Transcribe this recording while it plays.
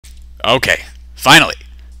Okay, finally.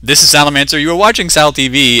 This is Salamancer. You are watching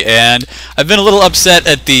SalTV, and I've been a little upset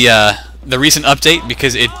at the recent update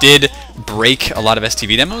because it did break a lot of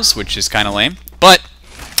STV demos, which is kind of lame. But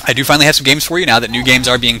I do finally have some games for you now that new games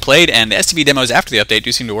are being played, and the STV demos after the update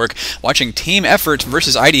do seem to work. Watching Team Effort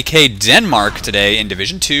versus IDK Denmark today in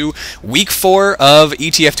Division 2, Week 4 of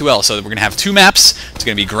ETF2L. So we're going to have two maps. It's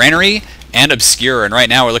going to be Granary and Obscure, and right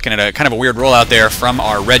now we're looking at a kind of a weird rollout there from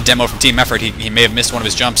our red demo from Team Effort. He may have missed one of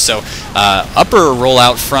his jumps, so upper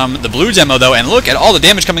rollout from the blue demo though, and look at all the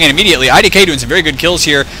damage coming in immediately. IDK doing some very good kills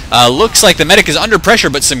here. Looks like the medic is under pressure,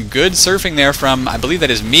 but some good surfing there from, I believe that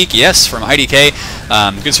is Meek, yes, from IDK.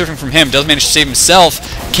 Good surfing from him, does manage to save himself.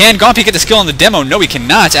 Can Gompy get the skill on the demo? No, he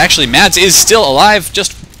cannot. Actually, Mads is still alive,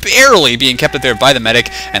 just barely being kept up there by the medic,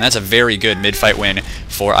 and that's a very good mid-fight win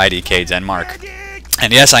for IDK Denmark.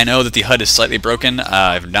 And yes, I know that the HUD is slightly broken.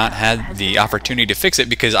 I've not had the opportunity to fix it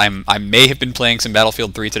because I may have been playing some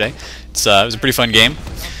Battlefield 3 today. It was a pretty fun game.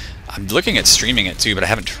 I'm looking at streaming it too, but I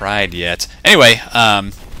haven't tried yet. Anyway,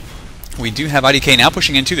 we do have IDK now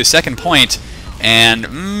pushing into the second point, and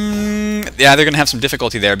yeah, they're going to have some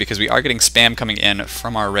difficulty there because we are getting spam coming in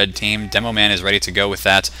from our red team. Demo Man is ready to go with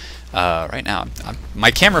that right now. My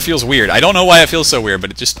camera feels weird. I don't know why it feels so weird,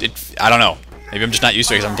 but I don't know. Maybe I'm just not used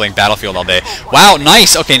to it because I'm playing Battlefield all day. Wow,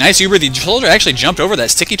 nice! Okay, nice Uber. The soldier actually jumped over that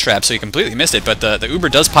sticky trap, so he completely missed it, but the Uber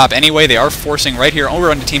does pop anyway. They are forcing right here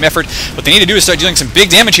over onto Team Effort. What they need to do is start dealing some big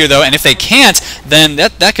damage here, though, and if they can't, then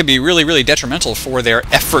that could be really, really detrimental for their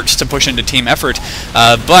efforts to push into Team Effort.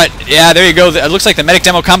 But, yeah, there you go. It looks like the medic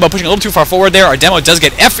demo combo pushing a little too far forward there. Our demo does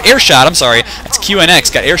get airshot. I'm sorry. That's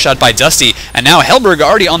QNX. Got airshot by Dusty, and now Hellberg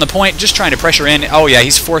already on the point, just trying to pressure in. Oh, yeah,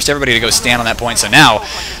 he's forced everybody to go stand on that point, so now,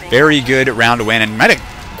 very good round win, and medic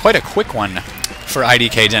quite a quick one for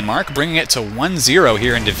IDK Denmark, bringing it to 1-0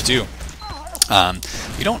 here in Div 2.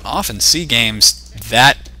 You don't often see games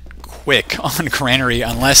that quick on Granary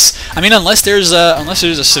unless there's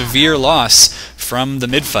a severe loss from the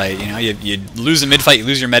mid-fight. You know, you lose the mid-fight, you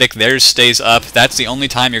lose your medic, theirs stays up. That's the only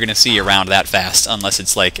time you're going to see a round that fast, unless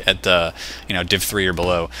it's like at the Div 3 or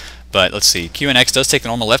below. But let's see, QNX does take the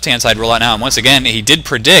normal left-hand side rollout now, and once again, he did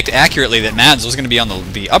predict accurately that Mads was going to be on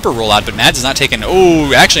the upper rollout, but Mads is not taken.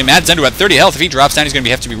 Oh, actually, Mads is down to about 30 health. If he drops down, he's going to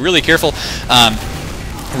have to be really careful.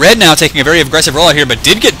 Red now taking a very aggressive rollout here, but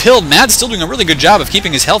did get pilled. Mads still doing a really good job of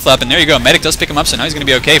keeping his health up, and there you go. Medic does pick him up, so now he's going to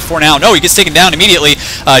be okay for now. No, he gets taken down immediately.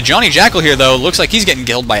 Johnny Jackal here, though, looks like he's getting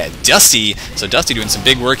killed by a Dusty, so Dusty doing some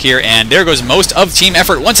big work here, and there goes most of Team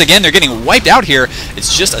Effort. Once again, they're getting wiped out here.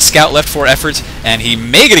 It's just a scout left for Effort, and he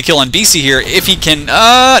may get a kill on BC here if he can.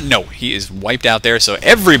 No, he is wiped out there, so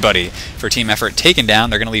everybody for Team Effort taken down.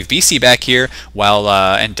 They're going to leave BC back here, while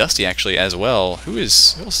and Dusty actually as well. Who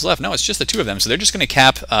else is left? No, it's just the two of them, so they're just going to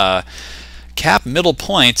cap middle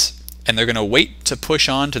point, and they're going to wait to push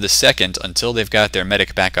on to the second until they've got their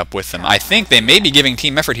medic back up with them. I think they may be giving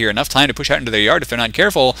Team Effort here enough time to push out into their yard if they're not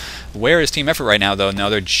careful. Where is Team Effort right now, though?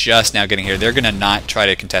 No, they're just now getting here. They're going to not try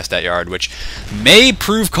to contest that yard, which may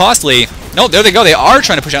prove costly. No, there they go. They are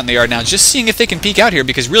trying to push out in the yard now, just seeing if they can peek out here,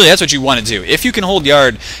 because really that's what you want to do. If you can hold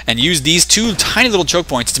yard and use these two tiny little choke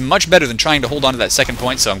points, it's much better than trying to hold on to that second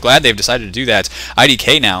point, so I'm glad they've decided to do that.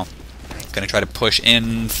 IDK now going to try to push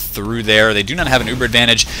in through there. They do not have an Uber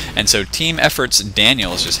advantage, and so Team Effort's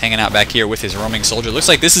Daniel is just hanging out back here with his roaming soldier. Looks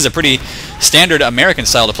like this is a pretty standard American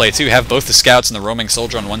style to play too. Have both the scouts and the roaming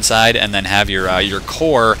soldier on one side, and then have your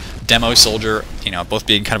core demo soldier, both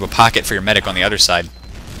being kind of a pocket for your medic on the other side.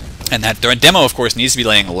 And that demo, of course, needs to be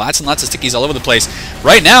laying lots and lots of stickies all over the place.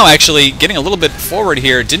 Right now, actually, getting a little bit forward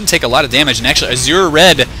here, didn't take a lot of damage, and actually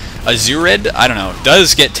Azured, I don't know,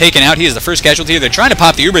 does get taken out. He is the first casualty. They're trying to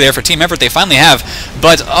pop the Uber there for Team Effort. They finally have,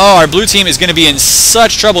 but oh, our blue team is going to be in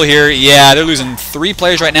such trouble here. Yeah, they're losing 3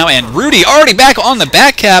 players right now, and Rudy, already back on the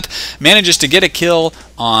back cap, manages to get a kill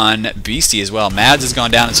on Beastie as well. Mads has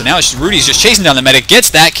gone down, and so now Rudy's just chasing down the medic,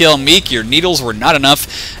 gets that kill. Meek, your needles were not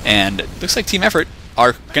enough, and it looks like Team Effort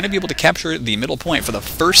are going to be able to capture the middle point for the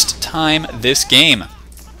first time this game.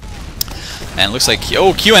 And it looks like,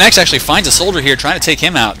 oh, QNX actually finds a soldier here, trying to take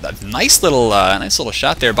him out. A nice little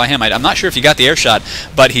shot there by him. I'm not sure if he got the air shot,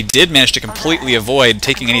 but he did manage to completely avoid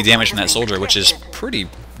taking any damage from that soldier, which is pretty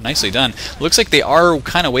nicely done. Looks like they are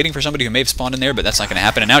kind of waiting for somebody who may have spawned in there, but that's not going to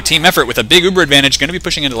happen. And now Team Effort with a big Uber advantage, going to be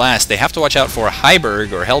pushing into last. They have to watch out for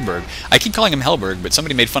Heiberg or Hellberg. I keep calling him Hellberg, but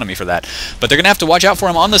somebody made fun of me for that. But they're going to have to watch out for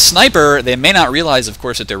him on the sniper. They may not realize, of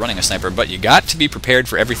course, that they're running a sniper, but you got to be prepared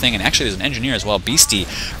for everything. And actually, there's an engineer as well, Beastie,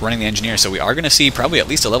 running the engineer. So we are going to see probably at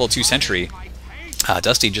least a level 2 sentry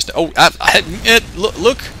Dusty just... Oh,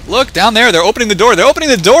 look down there. They're opening the door. They're opening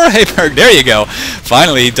the door, Hayberg. There you go.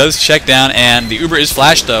 Finally, he does check down, and the Uber is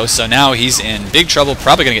flashed, though, so now he's in big trouble.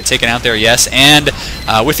 Probably going to get taken out there, yes. And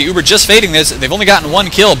with the Uber just fading this, they've only gotten 1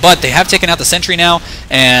 kill, but they have taken out the sentry now,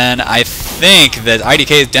 and I think that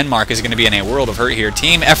IDK Denmark is going to be in a world of hurt here.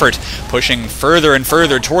 Team effort pushing further and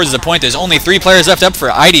further towards the point. There's only 3 players left up for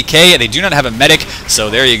IDK. They do not have a medic, so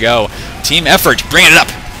there you go. Team effort, bringing it up.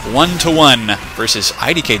 1-1 versus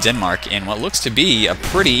IDK Denmark in what looks to be a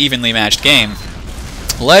pretty evenly matched game.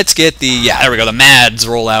 Let's get the, yeah, there we go, the Mads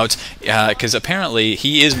roll out, because apparently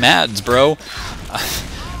he is Mads, bro.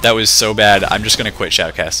 That was so bad. I'm just going to quit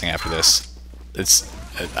shoutcasting after this.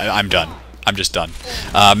 I'm done. I'm just done.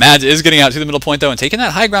 Mads is getting out to the middle point, though, and taking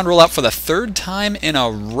that high ground rollout for the 3rd time in a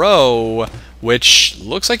row, which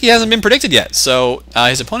looks like he hasn't been predicted yet. So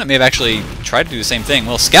his opponent may have actually tried to do the same thing.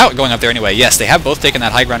 Well, Scout going up there anyway. Yes, they have both taken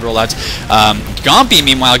that high ground rollout. Gompy,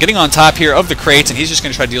 meanwhile, getting on top here of the crates, and he's just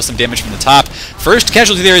going to try to deal some damage from the top. First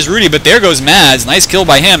casualty there is Rudy, but there goes Mads. Nice kill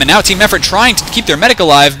by him, and now Team Effort trying to keep their medic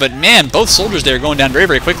alive, but man, both soldiers there going down very,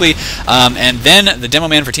 very quickly. And then the demo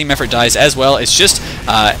man for Team Effort dies as well. It's just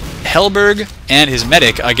Helberg and his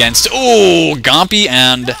medic against, oh, Gompy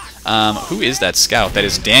and, who is that Scout? That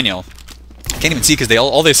is Daniel. I can't even see because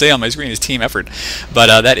all they say on my screen is Team Effort.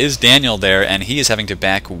 But that is Daniel there, and he is having to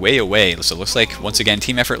back way away. So it looks like, once again,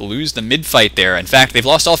 Team Effort lose the mid-fight there. In fact, they've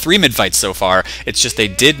lost all 3 mid-fights so far. It's just they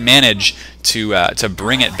did manage to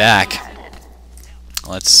bring it back.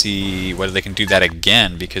 Let's see whether they can do that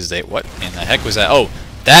again, because they... What in the heck was that? Oh,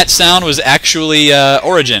 that sound was actually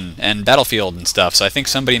Origin and Battlefield and stuff. So I think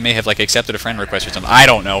somebody may have, like, accepted a friend request or something. I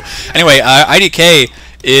don't know. Anyway, IDK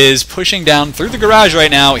is pushing down through the garage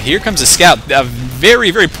right now. Here comes a Scout. A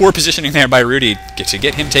very, very poor positioning there by Rudy to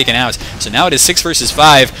get him taken out. So now it is 6 versus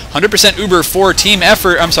 5. 100% Uber for Team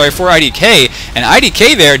Effort. I'm sorry, for IDK. And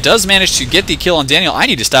IDK there does manage to get the kill on Daniel. I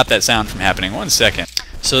need to stop that sound from happening. 1 second.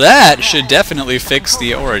 So that should definitely fix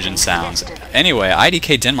the Origin sounds. Anyway,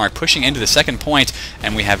 IDK Denmark pushing into the 2nd point,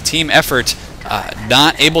 and we have Team Effort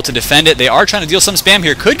not able to defend it. They are trying to deal some spam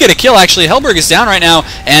here. Could get a kill, actually. Helberg is down right now,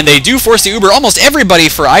 and they do force the Uber. Almost everybody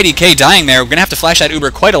for IDK dying there. We're going to have to flash that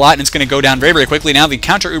Uber quite a lot, and it's going to go down very, very quickly. Now the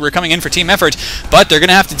counter Uber coming in for Team Effort, but they're going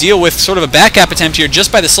to have to deal with sort of a back-cap attempt here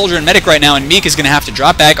just by the soldier and medic right now, and Meek is going to have to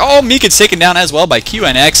drop back. Oh, Meek is taken down as well by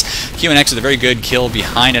QNX. QNX with a very good kill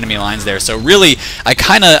behind enemy lines there. So really, I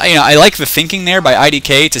kind of, I like the thinking there by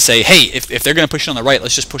IDK to say, hey, if they're going to push it on the right,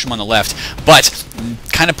 let's just push them on the left. But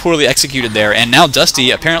kind of poorly executed there, and now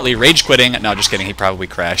Dusty apparently rage quitting. No, just kidding. He probably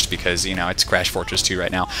crashed because, it's Crash Fortress 2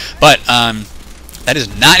 right now. But that is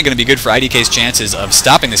not going to be good for IDK's chances of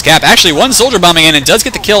stopping this cap. Actually, 1 soldier bombing in and does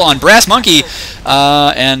get the kill on Brass Monkey,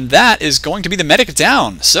 and that is going to be the medic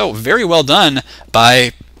down. So very well done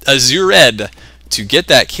by Azured to get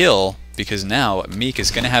that kill, because now Meek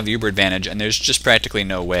is going to have the Uber advantage, and there's just practically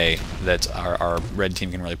no way that our red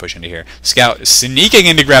team can really push into here. Scout sneaking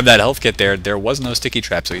in to grab that health kit there. There was no sticky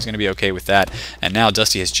trap, so he's going to be okay with that. And now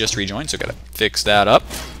Dusty has just rejoined, so got to fix that up.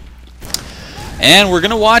 And we're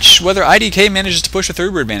going to watch whether IDK manages to push with their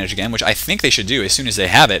Uber advantage again, which I think they should do as soon as they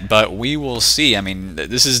have it, but we will see. I mean,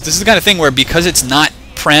 this is the kind of thing where, because it's not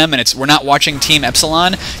Prem and we're not watching Team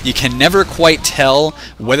Epsilon, you can never quite tell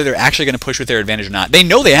whether they're actually going to push with their advantage or not. They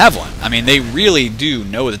know they have one. I mean, they really do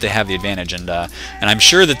know that they have the advantage, and I'm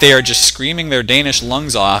sure that they are just screaming their Danish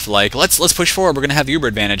lungs off, like, let's push forward, we're going to have the Uber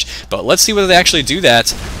advantage. But let's see whether they actually do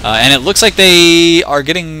that. And it looks like they are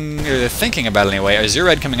they're thinking about it anyway.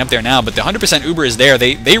 Azured coming up there now, but the 100% Uber is there.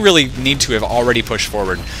 They really need to have already pushed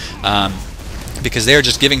forward, because they're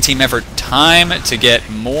just giving Team Effort time to get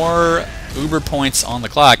more Uber points on the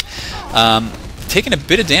clock. Taking a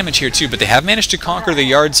bit of damage here too, but they have managed to conquer the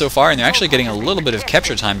yard so far, and they're actually getting a little bit of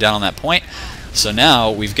capture time down on that point. So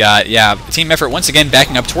now we've got, Team Effort once again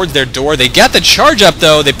backing up towards their door. They got the charge up,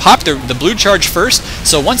 though. They popped the blue charge first.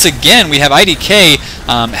 So once again, we have IDK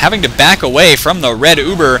having to back away from the red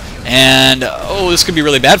Uber. And, oh, this could be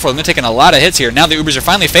really bad for them. They're taking a lot of hits here. Now the Ubers are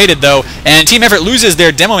finally faded, though. And Team Effort loses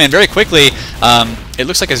their demo man very quickly. It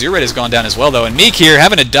looks like Azured has gone down as well, though. And Meek here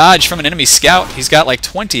having a dodge from an enemy Scout. He's got like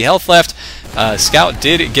 20 health left. Scout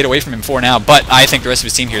did get away from him for now, but I think the rest of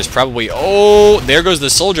his team here is probably... Oh, there goes the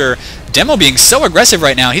soldier. Demo being so aggressive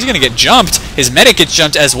right now, he's going to get jumped. His medic gets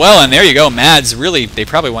jumped as well, and there you go. Mads, really, they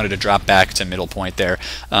probably wanted to drop back to middle point there,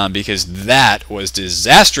 because that was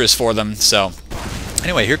disastrous for them. So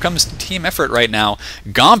anyway, here comes Team Effort right now.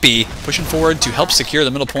 Gompy pushing forward to help secure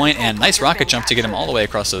the middle point, and nice rocket jump to get him all the way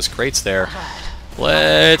across those crates there.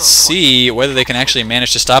 Let's see whether they can actually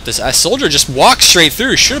manage to stop this. A soldier just walked straight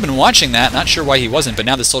through. Should have been watching that. Not sure why he wasn't, but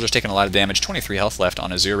now the soldier's taking a lot of damage. 23 health left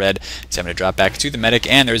on Azure Red. He's having to drop back to the medic,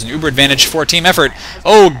 and there's an uber advantage for team effort.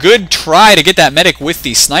 Oh, good try to get that medic with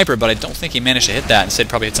the sniper, but I don't think he managed to hit that. Instead,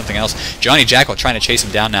 probably hit something else. Johnny Jackal trying to chase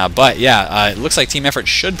him down now, but yeah, it looks like team effort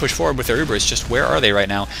should push forward with their uber. It's just where are they right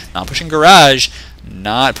now? Not pushing garage.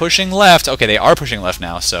 Not pushing left. Okay, they are pushing left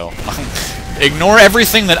now, so ignore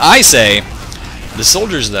everything that I say. The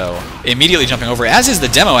soldiers, though, immediately jumping over, as is the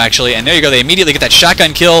demo, actually, and there you go, they immediately get that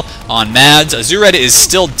shotgun kill on Mads. Azured is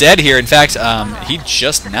still dead here. In fact, he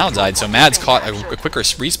just now died, so Mads caught a quicker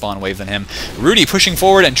respawn wave than him. Rudy pushing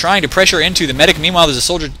forward and trying to pressure into the medic. Meanwhile, there's a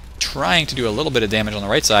soldier trying to do a little bit of damage on the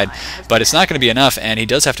right side, but it's not going to be enough, and he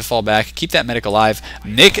does have to fall back, keep that medic alive.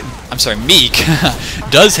 Meek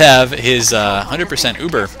does have his 100%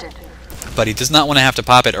 uber, but he does not want to have to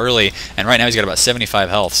pop it early, and right now he's got about 75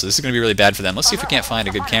 health, so this is going to be really bad for them. Let's see if we can't find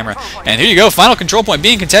a good camera. And here you go, final control point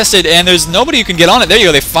being contested, and there's nobody who can get on it. There you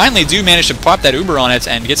go, they finally do manage to pop that uber on it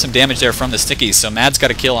and get some damage there from the stickies. So Mad's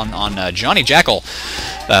got a kill on Johnny Jackal,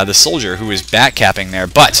 the soldier, who is back-capping there,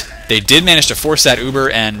 but they did manage to force that uber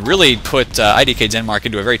and really put IDK Denmark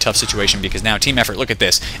into a very tough situation, because now team effort, look at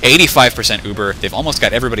this, 85% uber. They've almost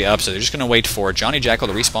got everybody up, so they're just going to wait for Johnny Jackal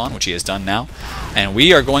to respawn, which he has done now. And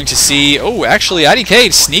we are going to see, oh, actually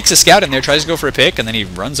IDK sneaks a scout in there, tries to go for a pick, and then he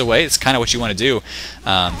runs away. It's kind of what you want to do.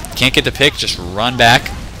 Can't get the pick, just run back.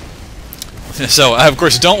 So, of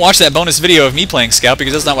course, don't watch that bonus video of me playing Scout,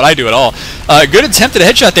 because that's not what I do at all. Good attempt at a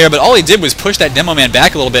headshot there, but all he did was push that demo man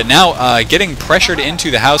back a little bit. Now, getting pressured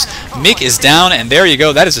into the house. Mick is down, and there you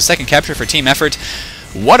go. That is the second capture for team effort.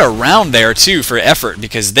 What a round there, too, for effort,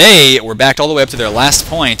 because they were backed all the way up to their last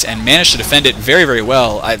point and managed to defend it very, very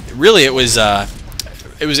well. Really, it was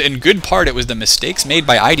in good part, it was the mistakes made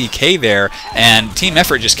by IDK there, and team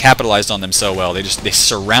effort just capitalized on them so well. They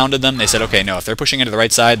surrounded them. They said, okay, no, if they're pushing into the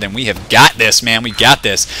right side, then we have got this, man. We got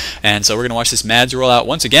this. And so we're going to watch this Mads roll out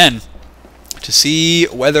once again to see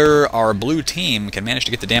whether our blue team can manage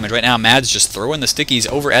to get the damage. Right now, Mads just throwing the stickies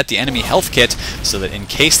over at the enemy health kit so that in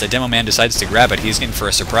case the demo man decides to grab it, he's in for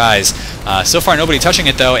a surprise. So far, nobody touching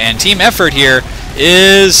it, though, and team effort here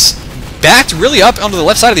is backed really up onto the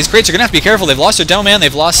left side of these crates. You're going to have to be careful. They've lost their demo man.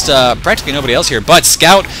 They've lost practically nobody else here. But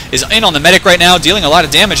Scout is in on the medic right now, dealing a lot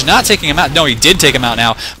of damage, not taking him out. No, he did take him out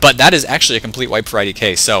now, but that is actually a complete wipe for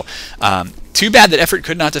IDK. So, too bad that effort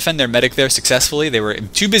could not defend their medic there successfully. They were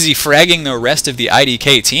too busy fragging the rest of the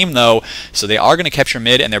IDK team, though, so they are going to capture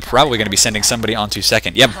mid, and they're probably going to be sending somebody onto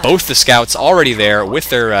second. Yep, both the scouts already there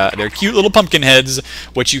with their cute little pumpkin heads,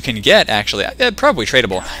 which you can get, actually. Probably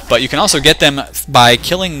tradable, but you can also get them by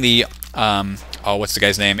killing the oh, what's the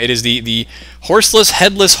guy's name? It is the horseless,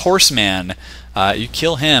 headless horseman. You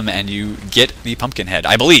kill him and you get the pumpkin head.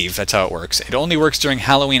 I believe that's how it works. It only works during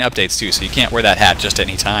Halloween updates too, so you can't wear that hat just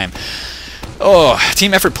any time. Oh,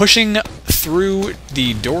 team effort pushing through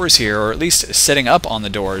the doors here, or at least setting up on the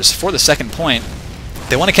doors for the second point.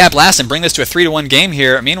 They want to cap last and bring this to a 3-1 game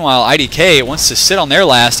here. Meanwhile, IDK wants to sit on their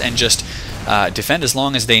last and just defend as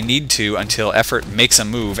long as they need to until effort makes a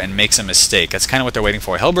move and makes a mistake. That's kind of what they're waiting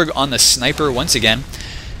for. Hellberg on the sniper once again,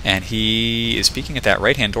 and he is peeking at that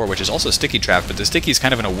right-hand door, which is also sticky trap, but the sticky's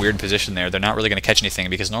kind of in a weird position there. They're not really going to catch anything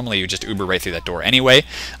because normally you just uber right through that door anyway.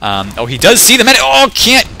 Oh, he does see the medic. Oh,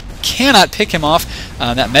 cannot pick him off.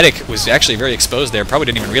 That medic was actually very exposed there. Probably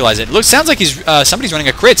didn't even realize it. Sounds like he's somebody's running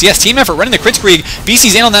a crits. Yes, team effort running the Kritzkrieg.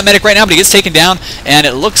 BC's in on that medic right now, but he gets taken down, and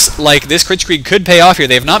it looks like this Kritzkrieg could pay off here.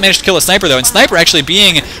 They have not managed to kill a sniper, though, and sniper actually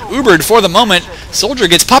being ubered for the moment. Soldier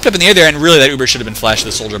gets popped up in the air there, and really that uber should have been flashed to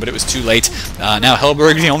the soldier, but it was too late. Now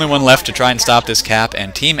Hellberg, the only one left to try and stop this cap,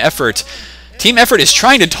 and team effort is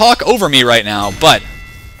trying to talk over me right now, but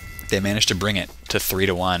they managed to bring it to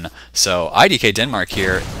 3-1. So IDK Denmark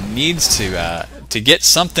here needs to get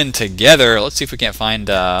something together. Let's see if we can't find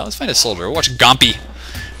let's find a soldier. We'll watch Gompy.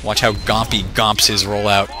 Watch how Gompy gomps his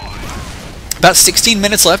rollout. About 16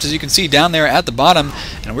 minutes left, as you can see down there at the bottom,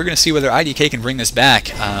 and we're going to see whether IDK can bring this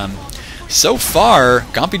back. So far,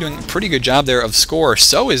 Gompy doing a pretty good job there of score.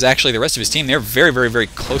 So is actually the rest of his team. They're very, very, very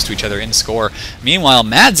close to each other in score. Meanwhile,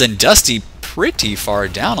 Mads and Dusty pretty far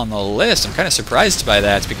down on the list. I'm kind of surprised by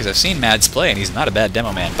that because I've seen Mads play and he's not a bad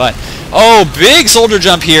demo man. But, oh, big soldier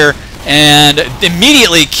jump here and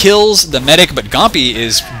immediately kills the medic, but Gompy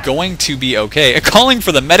is going to be okay. Calling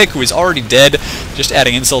for the medic who is already dead, just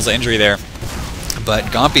adding insults to injury there. But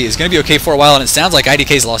Gompy is going to be okay for a while, and it sounds like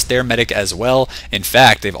IDK's lost their medic as well. In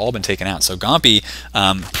fact, they've all been taken out. So Gompy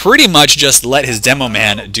pretty much just let his demo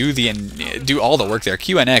man do all the work there.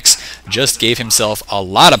 QNX just gave himself a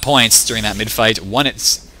lot of points during that mid-fight, won it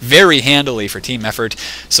very handily for Team Effort.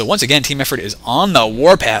 So once again, Team Effort is on the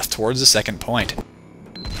warpath towards the second point.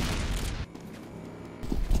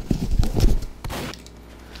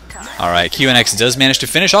 Alright, QNX does manage to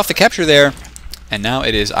finish off the capture there. And now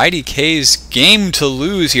it is IDK's game to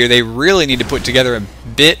lose here. They really need to put together a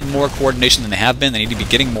bit more coordination than they have been. They need to be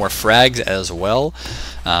getting more frags as well.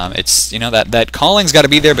 It's, you know, that calling's got to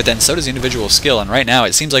be there, but then so does the individual skill. And right now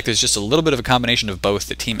it seems like there's just a little bit of a combination of both.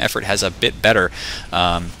 The Team Effort has a bit better.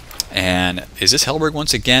 And is this Hellberg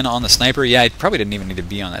once again on the sniper? Yeah, it probably didn't even need to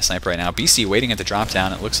be on that sniper right now. BC waiting at the drop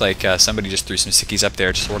down. It looks like somebody just threw some stickies up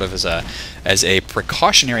there, sort of as a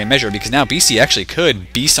precautionary measure, because now BC actually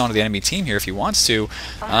could beast onto the enemy team here if he wants to.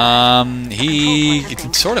 He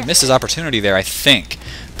sort of missed his opportunity there, I think.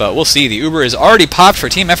 But we'll see. The Uber is already popped for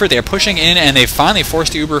Team Effort. They are pushing in, and they finally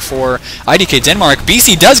forced the Uber for IDK Denmark.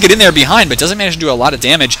 BC does get in there behind, but doesn't manage to do a lot of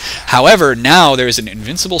damage. However, now there is an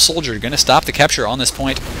invincible soldier going to stop the capture on this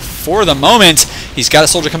point for the moment. He's got a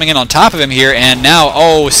soldier coming in on top of him here, and now,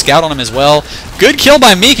 oh, scout on him as well. Good kill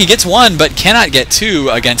by Meek. He gets one, but cannot get two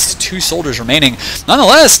against two soldiers remaining.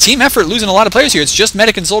 Nonetheless, Team Effort losing a lot of players here. It's just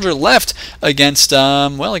Medic and Soldier left against,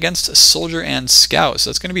 well, against Soldier and Scout, so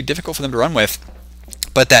it's going to be difficult for them to run with.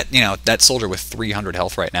 But that, you know, that soldier with 300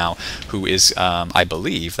 health right now, who is, I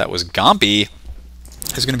believe, that was Gompy,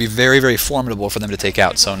 is going to be very, very formidable for them to take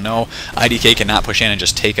out. So no, IDK cannot push in and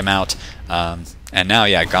just take him out. And now,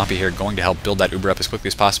 yeah, Gompy here going to help build that Uber up as quickly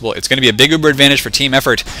as possible. It's going to be a big Uber advantage for Team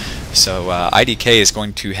Effort. So IDK is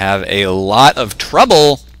going to have a lot of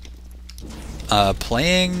trouble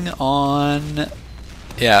playing on...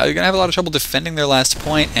 Yeah, they're going to have a lot of trouble defending their last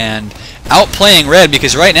point and outplaying Red,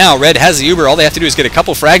 because right now Red has the Uber. All they have to do is get a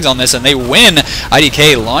couple frags on this and they win.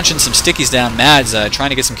 IDK launching some stickies down. Mads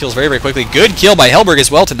trying to get some kills very, very quickly. Good kill by Hellberg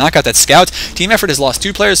as well to knock out that Scout. Team Effort has lost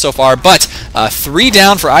 2 players so far, but 3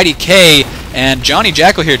 down for IDK, and Johnny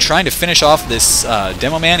Jackal here trying to finish off this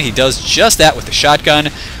Demo Man. He does just that with the shotgun.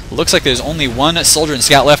 Looks like there's only 1 soldier and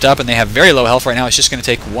scout left up, and they have very low health right now. It's just going to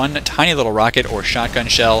take 1 tiny little rocket or shotgun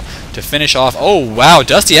shell to finish off. Oh, wow.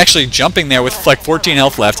 Dusty actually jumping there with like 14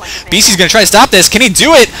 health left. BC's going to try to stop this. Can he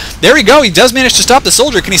do it? There we go. He does manage to stop the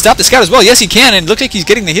soldier. Can he stop the scout as well? Yes, he can, and it looks like he's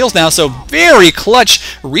getting the heals now, so very clutch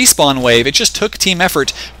respawn wave. It just took Team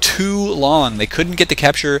Effort too long. They couldn't get the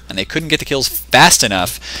capture, and they couldn't get the kills fast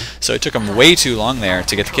enough, so it took them way too long there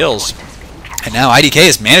to get the kills. And now IDK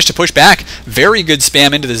has managed to push back. Very good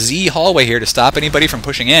spam into the Z hallway here to stop anybody from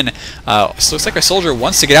pushing in. So it looks like our soldier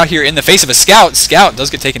wants to get out here in the face of a scout. Scout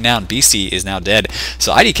does get taken down. BC is now dead.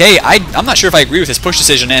 So IDK, I'm not sure if I agree with his push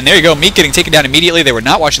decision. And there you go, Meek getting taken down immediately. They were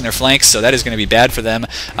not watching their flanks, so that is going to be bad for them.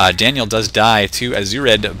 Daniel does die to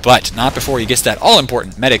Azured, but not before he gets that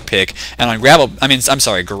all-important medic pick. And on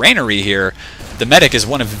Granary here, the medic is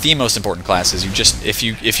one of the most important classes. You just, if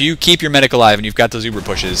you keep your medic alive and you've got those Uber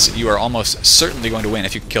pushes, you are almost certainly going to win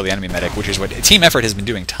if you can kill the enemy medic, which is what Team Effort has been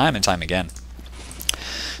doing time and time again.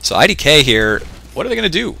 So IDK here, what are they going to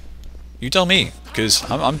do? You tell me, because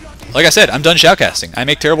I'm like I said, I'm done shoutcasting. I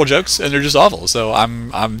make terrible jokes and they're just awful. So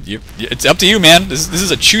it's up to you, man. This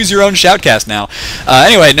is a choose your own shoutcast now.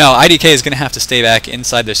 Anyway, no, IDK is going to have to stay back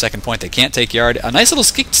inside their second point. They can't take yard. A nice little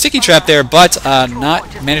sticky trap there, but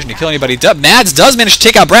not managing to kill anybody. Mads does manage to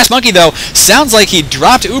take out Brass Monkey though. Sounds like he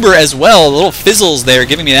dropped Uber as well. A little fizzles there,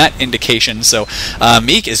 giving me that indication. So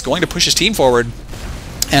Meek is going to push his team forward.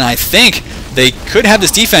 And I think they could have this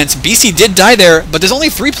defense. BC did die there, but there's only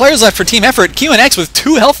 3 players left for Team Effort. QNX with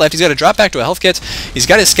 2 health left. He's got to drop back to a health kit. He's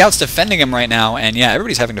got his scouts defending him right now, and yeah,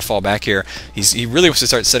 everybody's having to fall back here. He really wants to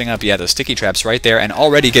start setting up, yeah, those sticky traps right there, and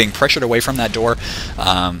already getting pressured away from that door.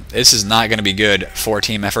 This is not going to be good for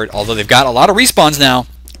Team Effort, although they've got a lot of respawns now.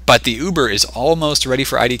 But the Uber is almost ready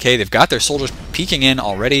for IDK. They've got their soldiers peeking in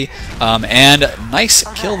already. And nice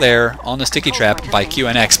kill there on the sticky trap by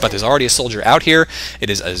QNX. But there's already a soldier out here. It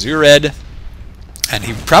is Azured. And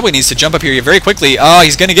he probably needs to jump up here very quickly. Oh,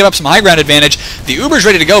 he's going to give up some high ground advantage. The Uber's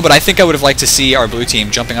ready to go, but I think I would have liked to see our blue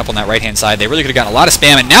team jumping up on that right-hand side. They really could have gotten a lot of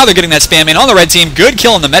spam, and now they're getting that spam in on the red team. Good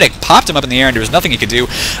kill on the medic. Popped him up in the air, and there was nothing he could do.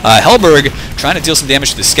 Hellberg trying to deal some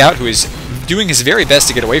damage to the scout, who is doing his very best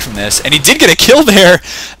to get away from this, and he did get a kill there.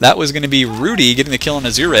 That was going to be Rudy getting the kill on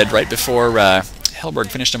Azured right before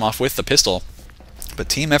Hellberg finished him off with the pistol. But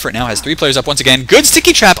Team Effort now has 3 players up once again. Good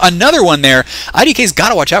sticky trap, another one there. IDK's got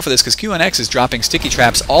to watch out for this because QNX is dropping sticky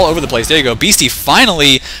traps all over the place. There you go. Beastie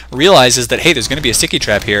finally realizes that, hey, there's going to be a sticky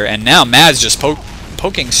trap here, and now Mads just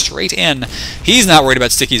poking straight in. He's not worried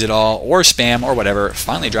about stickies at all, or spam, or whatever.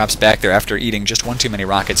 Finally drops back there after eating just 1 too many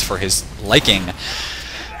rockets for his liking.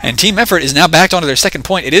 And Team Effort is now backed onto their second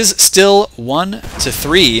point. It is still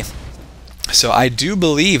 1-3. So I do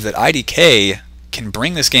believe that IDK can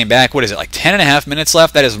bring this game back. What is it, like 10.5 minutes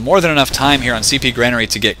left? That is more than enough time here on CP Granary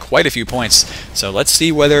to get quite a few points. So let's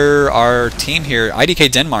see whether our team here,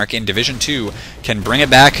 IDK Denmark in Division 2, can bring it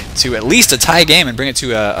back to at least a tie game and bring it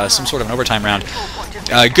to some sort of an overtime round.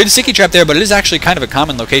 Good sticky trap there, but it is actually kind of a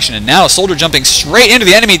common location. And now a soldier jumping straight into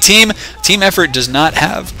the enemy team. Team Effort does not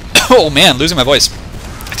have... oh man, losing my voice.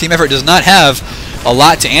 Team Effort does not have a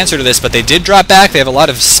lot to answer to this, but they did drop back. They have a lot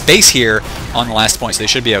of space here on the last point, so they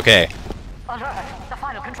should be okay.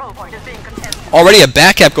 Already a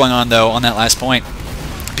back cap going on, though, on that last point.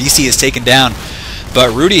 BC is taken down.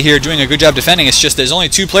 But Rudy here doing a good job defending. It's just there's only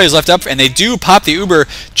 2 players left up, and they do pop the Uber,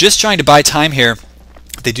 just trying to buy time here.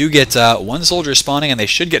 They do get 1 soldier spawning, and they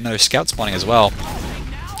should get another scout spawning as well.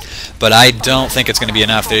 But I don't think it's going to be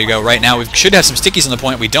enough. There you go. Right now, we should have some stickies on the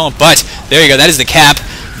point. We don't, but there you go. That is the cap.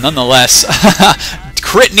 Nonetheless,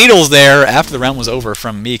 crit needles there after the round was over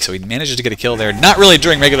from Meek, so he manages to get a kill there. Not really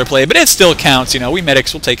during regular play, but it still counts. You know, we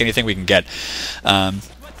medics will take anything we can get.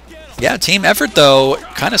 Yeah, Team Effort, though,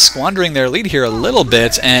 kind of squandering their lead here a little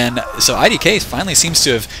bit, and so IDK finally seems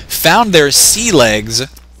to have found their sea legs.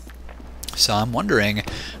 So I'm wondering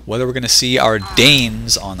whether we're going to see our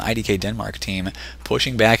Danes on the IDK Denmark team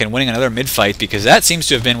pushing back and winning another mid-fight, because that seems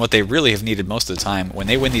to have been what they really have needed most of the time. When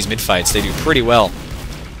they win these mid-fights, they do pretty well.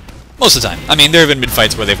 Most of the time. I mean, there have been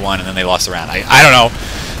mid-fights where they've won and then they lost the round. I don't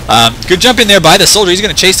know. Good jump in there by the soldier. He's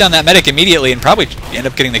going to chase down that medic immediately and probably end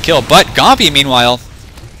up getting the kill. But Gompy, meanwhile,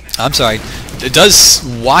 I'm sorry, does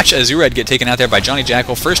watch Azured get taken out there by Johnny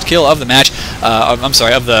Jackal. First kill of the match. I'm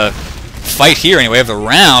sorry, of the fight here anyway, of the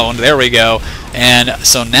round. There we go. And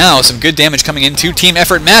so now some good damage coming into Team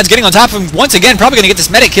Effort. Mads getting on top of him once again, probably going to get this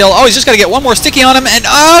medic kill. Oh, he's just got to get one more sticky on him, and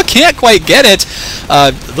can't quite get it.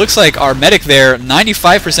 Looks like our medic there,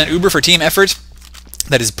 95% Uber for Team Effort.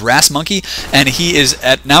 That is Brass Monkey, and he is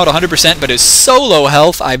now at 100%, but is so low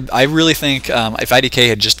health. I really think if IDK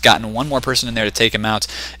had just gotten one more person in there to take him out,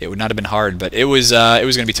 it would not have been hard, but it was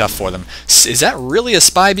going to be tough for them. Is that really a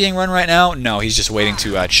spy being run right now? No, he's just waiting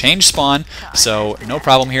to change spawn, so no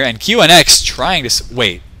problem here. And QNX trying to...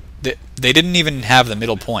 Wait. They didn't even have the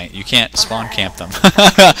middle point. You can't spawn camp them.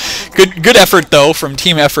 Good effort, though, from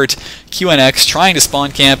Team Effort. QNX trying to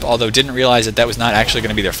spawn camp, although didn't realize that that was not actually going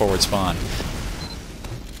to be their forward spawn.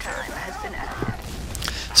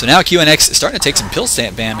 So now QNX is starting to take some pill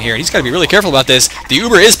spam here. He's got to be really careful about this. The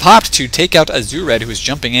Uber is popped to take out Azured, who is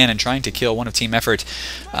jumping in and trying to kill one of Team Effort.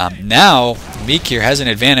 Now, Meek here has an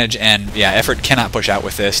advantage, and yeah, Effort cannot push out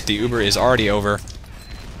with this. The Uber is already over.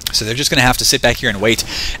 So they're just going to have to sit back here and wait.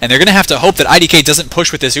 And they're going to have to hope that IDK doesn't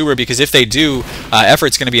push with this Uber, because if they do,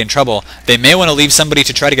 Effort's going to be in trouble. They may want to leave somebody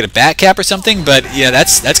to try to get a back cap or something, but yeah,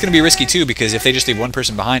 that's going to be risky too, because if they just leave one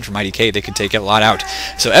person behind from IDK, they could take a lot out.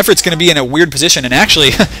 So Effort's going to be in a weird position. And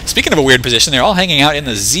actually, speaking of a weird position, they're all hanging out in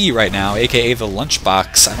the Z right now, aka the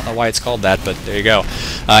lunchbox. I don't know why it's called that, but there you go.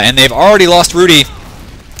 And they've already lost Rudy.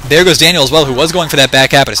 There goes Daniel as well, who was going for that back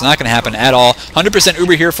cap, but it's not going to happen at all. 100%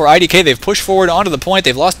 Uber here for IDK. They've pushed forward onto the point.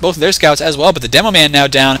 They've lost both of their scouts as well, but the Demo Man now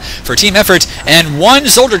down for Team Effort. And one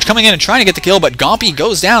soldier coming in and trying to get the kill, but Gompy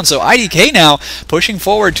goes down. So IDK now pushing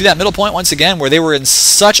forward to that middle point once again, where they were in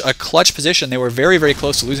such a clutch position. They were very, very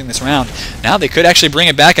close to losing this round. Now they could actually bring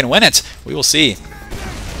it back and win it. We will see.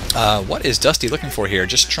 What is Dusty looking for here?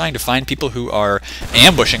 Just trying to find people who are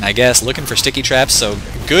ambushing, I guess, looking for sticky traps. So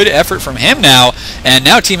good effort from him now. And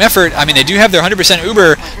now Team Effort, I mean, they do have their 100%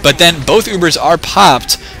 Uber, but then both Ubers are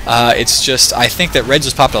popped. It's just, I think that Reds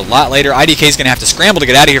was popped a lot later. IDK is going to have to scramble to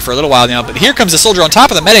get out of here for a little while now. But here comes the soldier on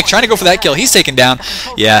top of the medic, trying to go for that kill. He's taken down.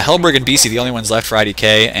 Yeah, Hellberg and BC, the only ones left for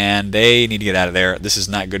IDK, and they need to get out of there. This is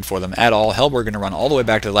not good for them at all. Hellberg going to run all the way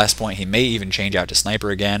back to the last point. He may even change out to Sniper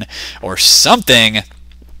again or something,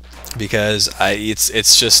 because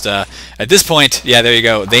it's just at this point, yeah, there you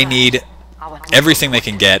go. They need everything they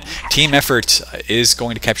can get. Team Effort is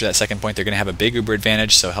going to capture that second point. They're going to have a big Uber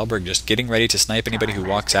advantage, so Hellberg just getting ready to snipe anybody who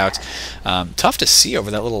walks out. Tough to see over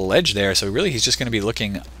that little ledge there, so really he's just going to be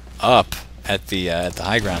looking up at the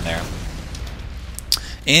high ground there.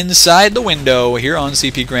 Inside the window here on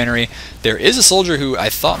CP Granary, there is a soldier who I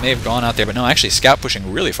thought may have gone out there, but no, actually scout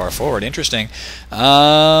pushing really far forward. Interesting. Team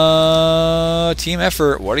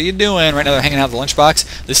Effort, what are you doing? Right now they're hanging out at the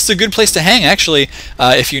lunchbox. This is a good place to hang, actually.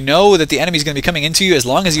 If you know that the enemy's going to be coming into you, as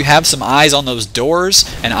long as you have some eyes on those doors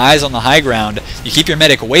and eyes on the high ground, you keep your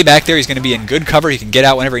medic way back there. He's going to be in good cover. He can get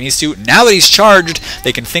out whenever he needs to. Now that he's charged,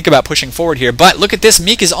 they can think about pushing forward here. But look at this.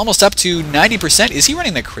 Meek is almost up to 90%. Is he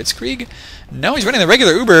running the Kritzkrieg? No, he's running the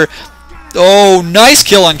regular Uber. Oh, nice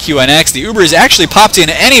kill on QNX. The Uber is actually popped in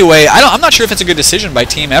anyway. I'm not sure if it's a good decision by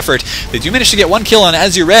team effort. They do manage to get one kill on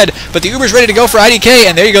As You Read, but the Uber's ready to go for IDK,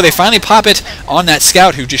 and there you go. They finally pop it on that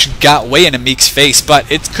Scout who just got way into Meek's face, but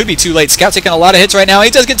it could be too late. Scout taking a lot of hits right now.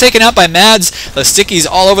 He does get taken out by Mads. The stickies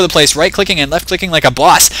all over the place, right-clicking and left-clicking like a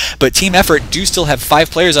boss, but team effort do still have 5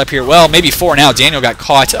 players up here. Well, maybe 4 now. Daniel got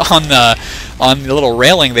caught on the little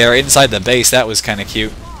railing there inside the base. That was kind of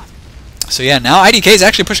cute. So yeah, now IDK is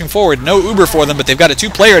actually pushing forward. No Uber for them, but they've got a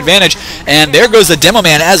 2-player advantage. And there goes the Demo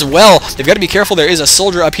Man as well. They've got to be careful. There is a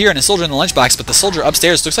soldier up here and a soldier in the lunchbox, but the soldier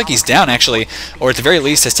upstairs looks like he's down, actually. Or at the very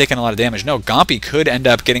least has taken a lot of damage. No, Gompy could end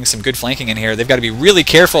up getting some good flanking in here. They've got to be really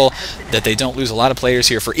careful that they don't lose a lot of players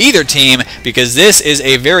here for either team, because this is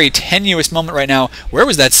a very tenuous moment right now. Where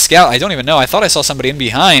was that Scout? I don't even know. I thought I saw somebody in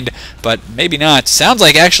behind, but maybe not. Sounds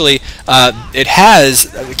like actually it has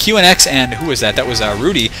QNX and who was that? That was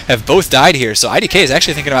Rudy have both died here, so IDK is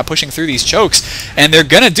actually thinking about pushing through these chokes, and they're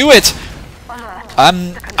gonna do it. I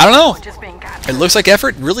don't know. It looks like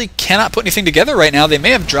effort really cannot put anything together right now. They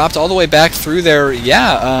may have dropped all the way back through their,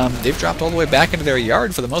 they've dropped all the way back into their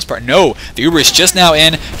yard for the most part. No, the Uber is just now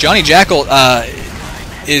in. Johnny Jackal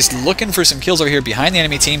is looking for some kills over here behind the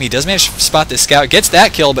enemy team. He does manage to spot this Scout, gets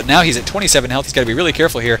that kill, but now he's at 27 health. He's got to be really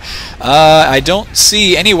careful here. I don't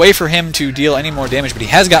see any way for him to deal any more damage, but he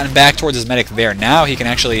has gotten back towards his medic there. Now he can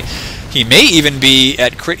actually, he may even be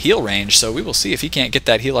at crit heal range, so we will see if he can't get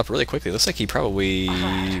that heal up really quickly. Looks like he probably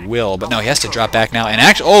will, but no, he has to drop back now. And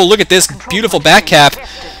actually, oh, look at this beautiful back cap.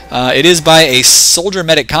 It is by a soldier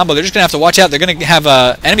medic combo. They're just going to have to watch out. They're going to have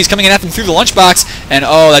enemies coming in at them through the lunchbox, and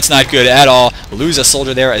oh, that's not good at all. Lose a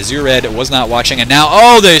soldier there as Zured was not watching, and now,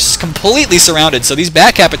 oh, they're completely surrounded. So these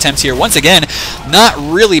back cap attempts here, once again, not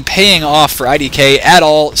really paying off for IDK at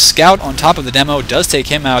all. Scout on top of the Demo does take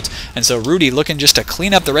him out, and so Rudy looking just to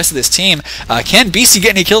clean up the rest of this team. Can BC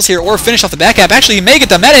get any kills here or finish off the back cap? Actually, he may get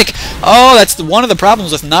the medic. Oh, that's one of the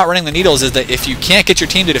problems with not running the needles, is that if you can't get your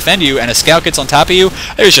team to defend you and a Scout gets on top of you,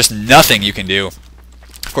 there's just nothing you can do.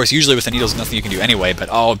 Of course, usually with the needles, nothing you can do anyway, but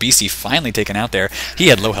oh, BC finally taken out there. He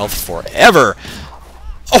had low health forever.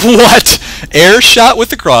 What? Air shot with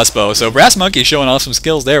the crossbow. So Brass Monkey showing off some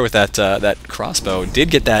skills there with that crossbow.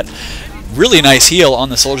 Did get that really nice heal on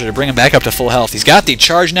the soldier to bring him back up to full health. He's got the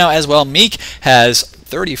charge now as well. Meek has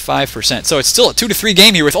 35%. So it's still a 2-3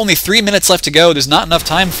 game here with only 3 minutes left to go. There's not enough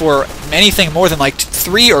time for anything more than like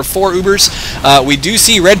 3 or 4 Ubers. We do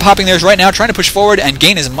see Red popping theirs right now, trying to push forward and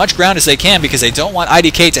gain as much ground as they can because they don't want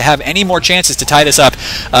IDK to have any more chances to tie this up.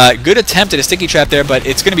 Good attempt at a sticky trap there, but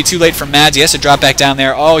it's going to be too late for Mads. He has to drop back down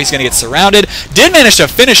there. Oh, he's going to get surrounded. Did manage to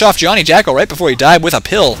finish off Johnny Jackal right before he died with a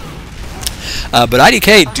pill. But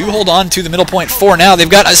IDK do hold on to the middle point for now. They've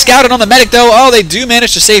got a scouted on the medic, though. Oh, they do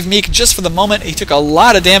manage to save Meek just for the moment. He took a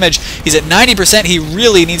lot of damage. He's at 90%. He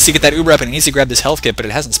really needs to get that Uber up, and he needs to grab this health kit, but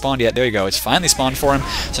it hasn't spawned yet. There you go. It's finally spawned for him.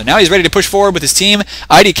 So now he's ready to push forward with his team.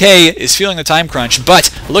 IDK is feeling the time crunch, but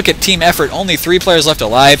look at team effort. Only 3 players left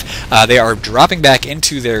alive. They are dropping back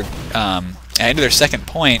into their second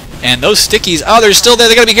point, and those stickies, oh, they're still there.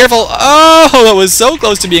 They gotta be careful. Oh, that was so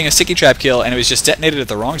close to being a sticky trap kill, and it was just detonated at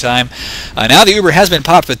the wrong time. Now the Uber has been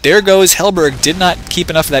popped, but there goes Hellberg. Did not keep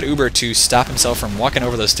enough of that Uber to stop himself from walking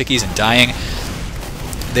over those stickies and dying.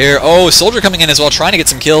 There, oh, soldier coming in as well, trying to get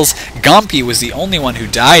some kills. Gompy was the only one who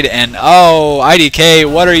died, and oh,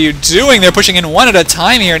 IDK, what are you doing? They're pushing in one at a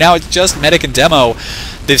time here. Now it's just medic and demo.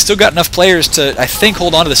 They've still got enough players to, I think,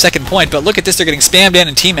 hold on to the second point, but look at this. They're getting spammed in,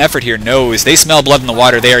 and team effort here knows. They smell blood in the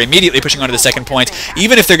water. They are immediately pushing on to the second point.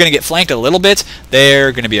 Even if they're going to get flanked a little bit,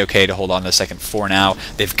 they're going to be okay to hold on to the second for now.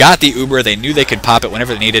 They've got the Uber. They knew they could pop it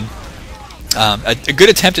whenever they needed. A good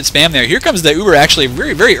attempt at spam there. Here comes the Uber actually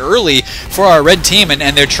very, very early for our red team, and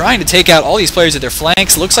they're trying to take out all these players at their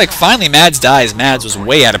flanks. Looks like finally Mads dies. Mads was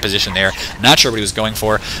way out of position there. Not sure what he was going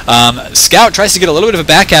for. Scout tries to get a little bit of a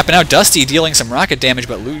back cap, and now Dusty dealing some rocket damage,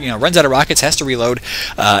 but runs out of rockets, has to reload.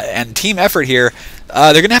 And team effort here,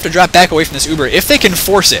 they're going to have to drop back away from this Uber if they can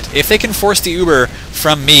force it. If they can force the Uber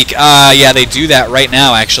from Meek. Yeah, they do that right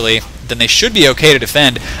now, actually. Then they should be okay to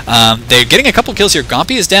defend. They're getting a couple kills here.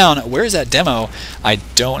 Gompy is down. Where is that demo? I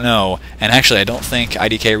don't know. And actually, I don't think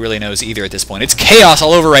IDK really knows either at this point. It's chaos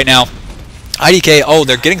all over right now. IDK, oh,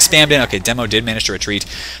 they're getting spammed in. Okay, demo did manage to retreat.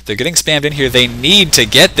 They're getting spammed in here. They need to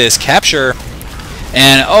get this capture.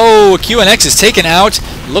 And, oh, QNX is taken out.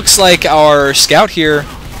 Looks like our scout here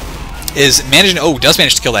is managing, oh, does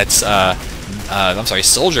manage to kill that, I'm sorry,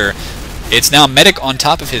 soldier. It's now Medic on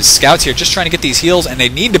top of his scouts here, just trying to get these heals, and they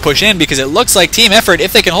need to push in because it looks like team effort,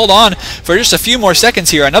 if they can hold on for just a few more seconds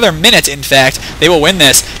here, another minute in fact, they will win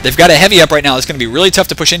this. They've got a heavy up right now. It's going to be really tough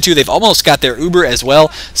to push into. They've almost got their Uber as well,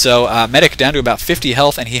 so Medic down to about 50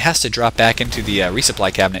 health, and he has to drop back into the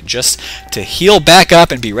resupply cabinet just to heal back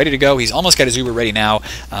up and be ready to go. He's almost got his Uber ready now.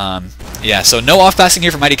 Yeah, so no off-passing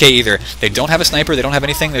here from IDK either. They don't have a sniper. They don't have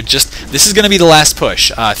anything. They're just, this is going to be the last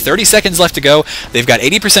push. 30 seconds left to go. They've got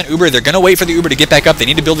 80% Uber. They're going to wait for the Uber to get back up. They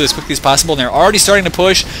need to build it as quickly as possible, and they're already starting to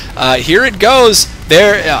push. Here it goes.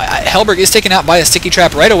 There, Hellberg is taken out by a sticky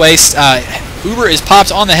trap right away. Uber is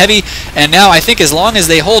popped on the heavy, and now I think as long as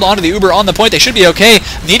they hold onto the Uber on the point, they should be okay.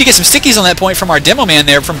 Need to get some stickies on that point from our demo man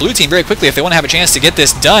there from blue team very quickly if they want to have a chance to get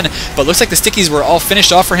this done, but looks like the stickies were all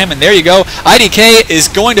finished off for him, and there you go. IDK is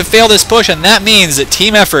going to fail this push, and that means that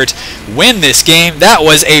Team Effort win this game. That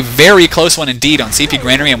was a very close one indeed on CP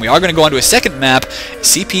Granary, and we are going to go on to a second map,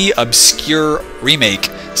 CP Obscure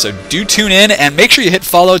Remake. So do tune in and make sure you hit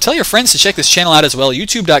follow. Tell your friends to check this channel out as well,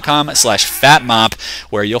 youtube.com/fatmop,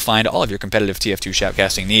 where you'll find all of your competitive TF2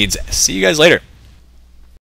 shoutcasting needs. See you guys later.